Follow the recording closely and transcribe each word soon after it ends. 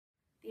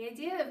The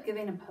idea of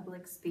giving a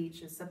public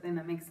speech is something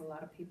that makes a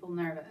lot of people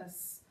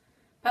nervous.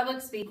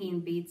 Public speaking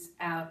beats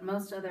out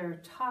most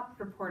other top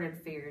reported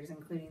fears,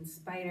 including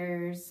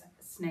spiders,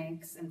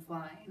 snakes, and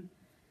flying.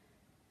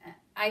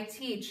 I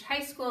teach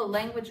high school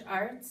language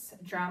arts,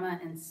 drama,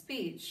 and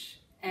speech,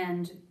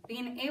 and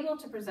being able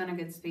to present a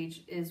good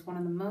speech is one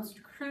of the most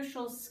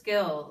crucial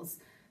skills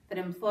that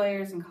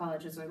employers and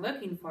colleges are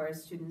looking for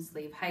as students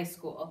leave high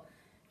school.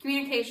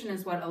 Communication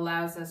is what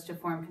allows us to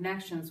form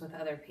connections with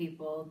other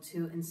people,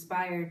 to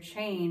inspire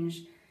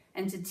change,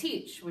 and to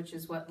teach, which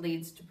is what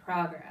leads to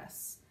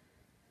progress.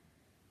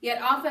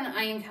 Yet often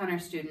I encounter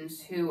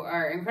students who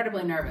are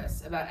incredibly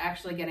nervous about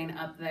actually getting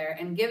up there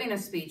and giving a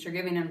speech or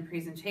giving a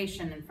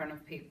presentation in front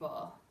of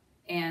people.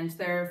 And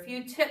there are a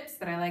few tips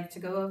that I like to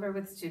go over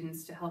with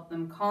students to help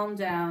them calm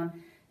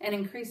down and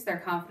increase their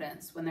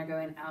confidence when they're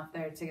going out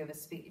there to give a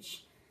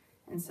speech.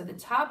 And so the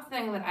top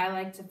thing that I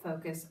like to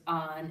focus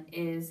on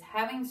is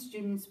having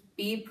students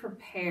be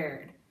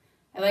prepared.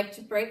 I like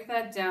to break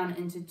that down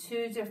into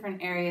two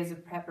different areas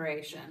of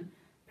preparation: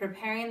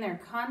 preparing their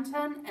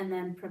content and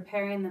then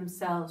preparing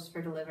themselves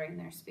for delivering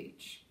their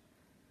speech.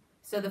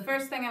 So the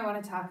first thing I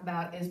want to talk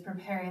about is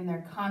preparing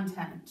their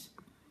content.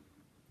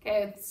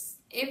 Okay,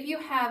 if you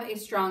have a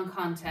strong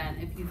content,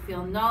 if you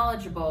feel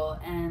knowledgeable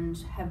and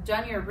have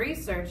done your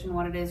research in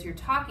what it is you're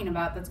talking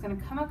about, that's going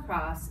to come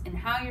across in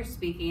how you're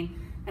speaking,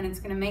 and it's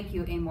going to make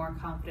you a more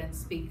confident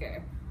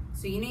speaker.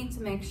 So you need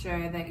to make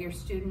sure that your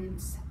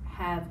students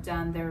have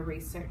done their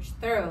research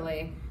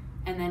thoroughly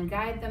and then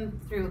guide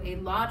them through a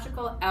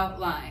logical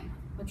outline,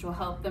 which will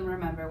help them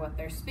remember what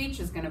their speech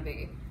is going to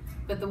be.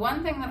 But the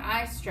one thing that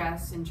I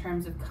stress in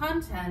terms of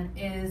content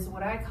is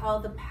what I call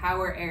the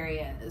power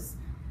areas.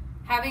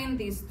 Having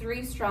these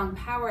three strong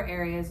power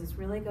areas is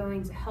really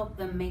going to help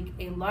them make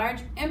a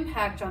large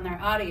impact on their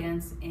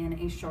audience in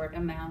a short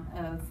amount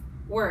of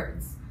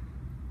words.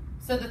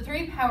 So the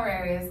three power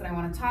areas that I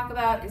want to talk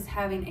about is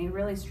having a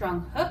really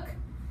strong hook,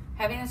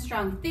 having a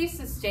strong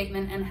thesis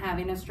statement, and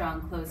having a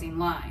strong closing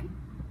line.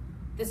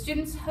 The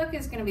student's hook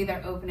is going to be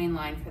their opening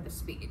line for the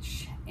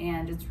speech,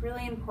 and it's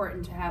really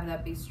important to have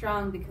that be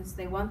strong because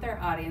they want their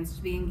audience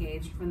to be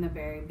engaged from the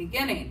very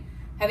beginning.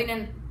 Having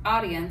an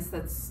audience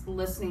that's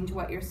listening to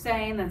what you're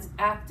saying, that's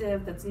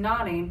active, that's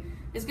nodding,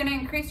 is going to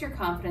increase your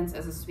confidence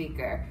as a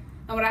speaker.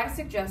 And what I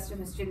suggest if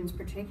a student's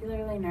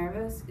particularly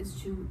nervous is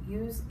to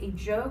use a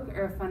joke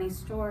or a funny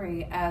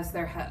story as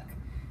their hook.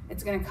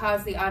 It's going to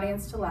cause the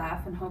audience to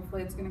laugh, and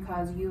hopefully it's going to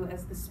cause you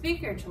as the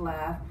speaker to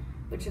laugh,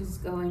 which is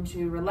going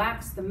to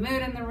relax the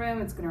mood in the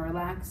room, it's going to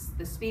relax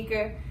the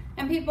speaker,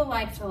 and people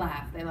like to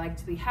laugh. They like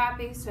to be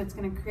happy, so it's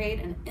going to create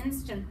an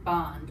instant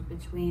bond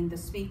between the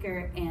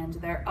speaker and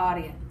their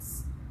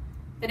audience.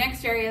 The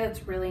next area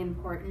that's really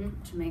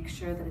important to make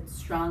sure that it's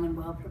strong and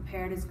well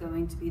prepared is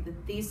going to be the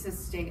thesis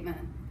statement.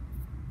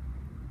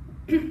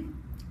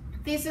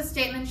 Thesis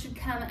statement should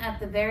come at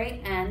the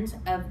very end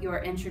of your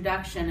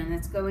introduction, and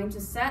it's going to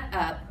set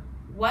up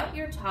what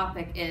your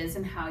topic is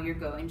and how you're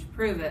going to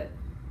prove it.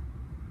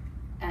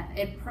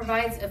 It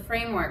provides a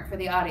framework for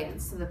the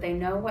audience so that they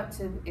know what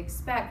to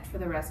expect for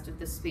the rest of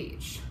the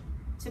speech.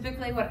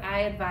 Typically what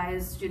I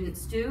advise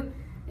students do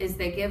is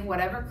they give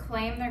whatever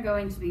claim they're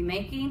going to be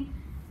making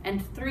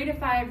and 3 to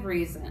 5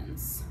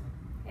 reasons.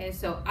 Okay,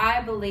 so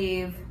I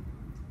believe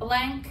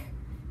blank,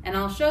 and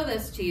I'll show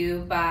this to you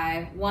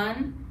by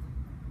 1,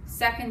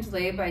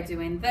 secondly by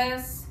doing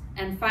this,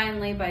 and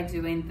finally by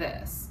doing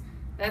this.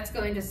 That's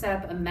going to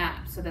set up a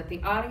map so that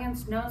the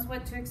audience knows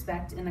what to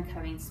expect in the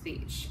coming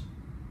speech.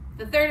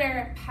 The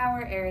third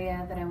power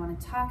area that I want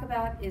to talk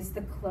about is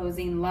the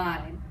closing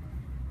line.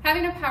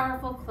 Having a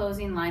powerful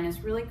closing line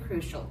is really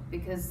crucial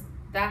because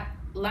that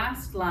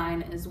last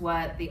line is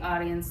what the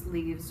audience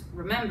leaves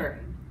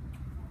remembering.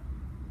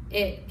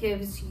 It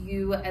gives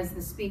you as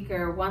the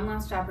speaker one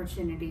last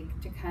opportunity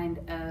to kind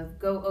of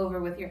go over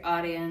with your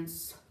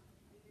audience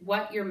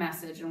what your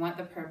message and what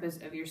the purpose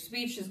of your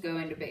speech is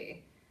going to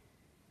be.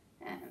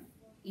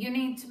 You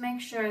need to make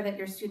sure that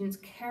your students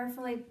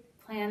carefully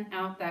plan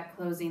out that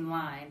closing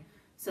line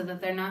so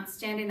that they're not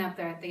standing up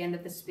there at the end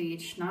of the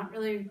speech, not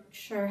really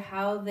sure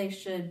how they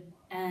should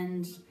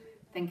end,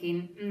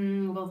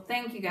 thinking, well,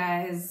 thank you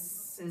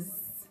guys,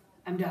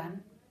 I'm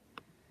done.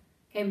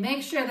 Okay,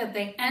 make sure that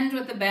they end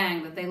with a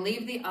bang, that they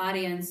leave the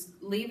audience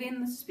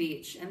leaving the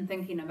speech and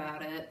thinking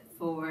about it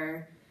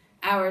for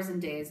hours and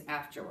days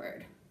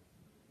afterward.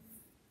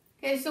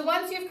 Okay, so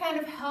once you've kind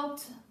of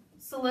helped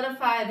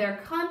solidify their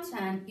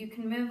content, you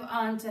can move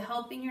on to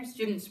helping your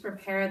students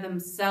prepare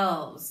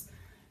themselves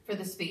for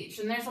the speech.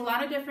 And there's a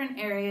lot of different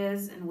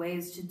areas and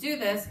ways to do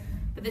this,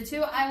 but the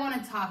two I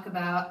want to talk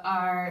about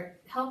are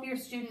help your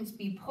students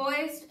be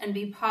poised and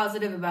be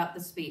positive about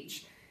the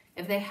speech.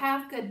 If they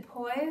have good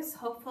poise,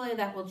 hopefully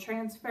that will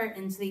transfer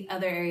into the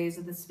other areas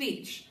of the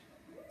speech.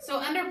 So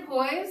under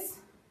poise,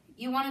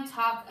 you want to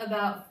talk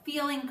about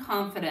feeling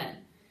confident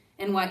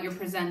in what you're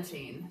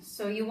presenting.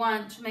 So you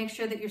want to make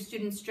sure that your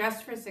students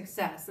dress for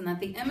success and that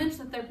the image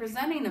that they're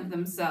presenting of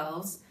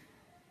themselves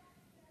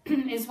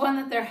is one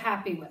that they're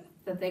happy with,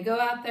 that they go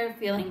out there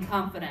feeling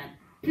confident.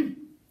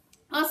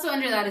 Also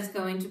under that is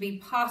going to be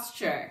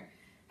posture.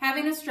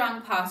 Having a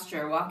strong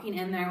posture, walking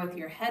in there with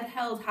your head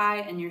held high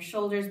and your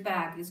shoulders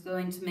back, is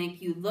going to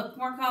make you look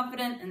more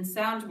confident and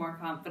sound more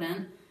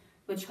confident,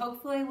 which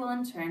hopefully will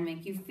in turn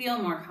make you feel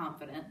more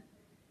confident.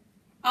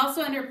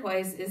 Also under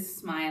poise is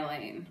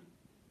smiling.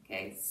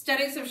 Okay,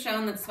 studies have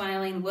shown that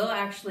smiling will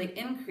actually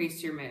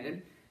increase your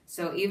mood.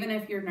 So even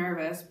if you're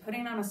nervous,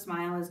 putting on a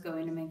smile is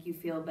going to make you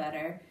feel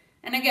better.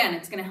 And again,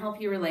 it's going to help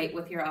you relate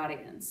with your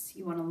audience.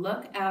 You want to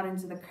look out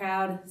into the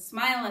crowd,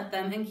 smile at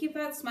them, and keep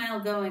that smile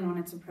going when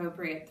it's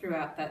appropriate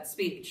throughout that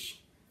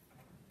speech.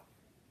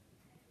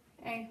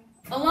 Okay.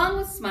 Along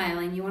with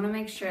smiling, you want to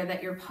make sure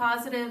that you're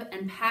positive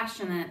and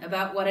passionate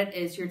about what it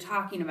is you're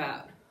talking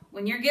about.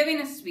 When you're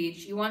giving a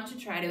speech, you want to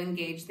try to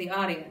engage the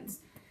audience.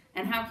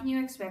 And how can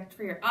you expect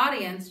for your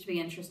audience to be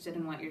interested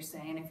in what you're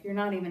saying if you're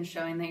not even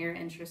showing that you're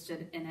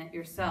interested in it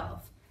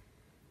yourself?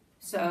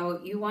 So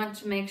you want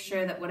to make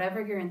sure that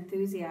whatever you're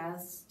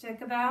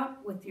enthusiastic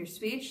about with your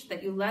speech,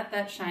 that you let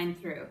that shine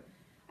through.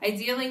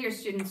 Ideally, your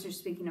students are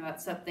speaking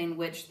about something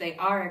which they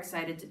are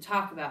excited to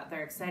talk about.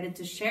 They're excited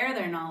to share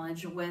their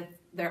knowledge with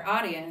their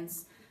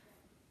audience.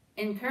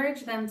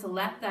 Encourage them to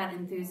let that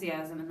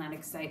enthusiasm and that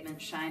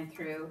excitement shine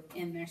through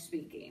in their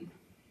speaking.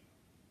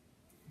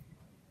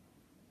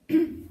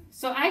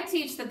 So I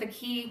teach that the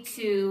key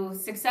to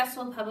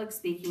successful public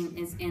speaking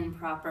is in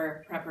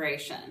proper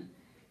preparation.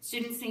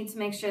 Students need to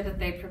make sure that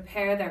they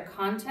prepare their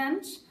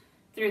content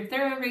through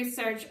thorough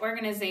research,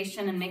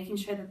 organization, and making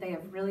sure that they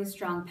have really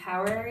strong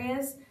power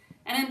areas,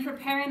 and in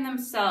preparing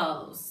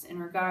themselves in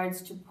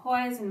regards to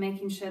poise and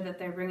making sure that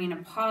they're bringing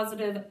a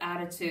positive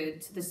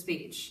attitude to the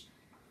speech.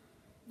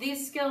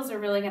 These skills are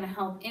really going to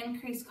help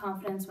increase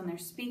confidence when they're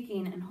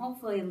speaking and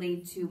hopefully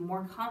lead to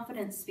more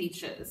confident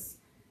speeches.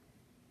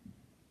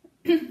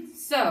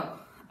 So,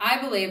 I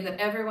believe that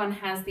everyone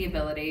has the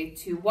ability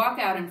to walk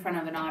out in front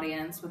of an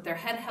audience with their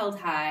head held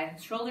high,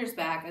 shoulders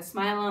back, a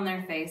smile on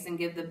their face, and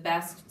give the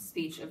best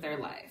speech of their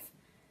life.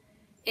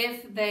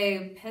 If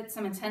they put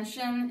some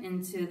attention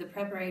into the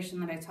preparation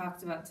that I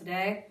talked about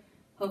today,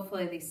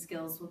 hopefully these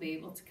skills will be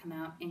able to come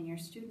out in your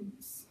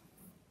students.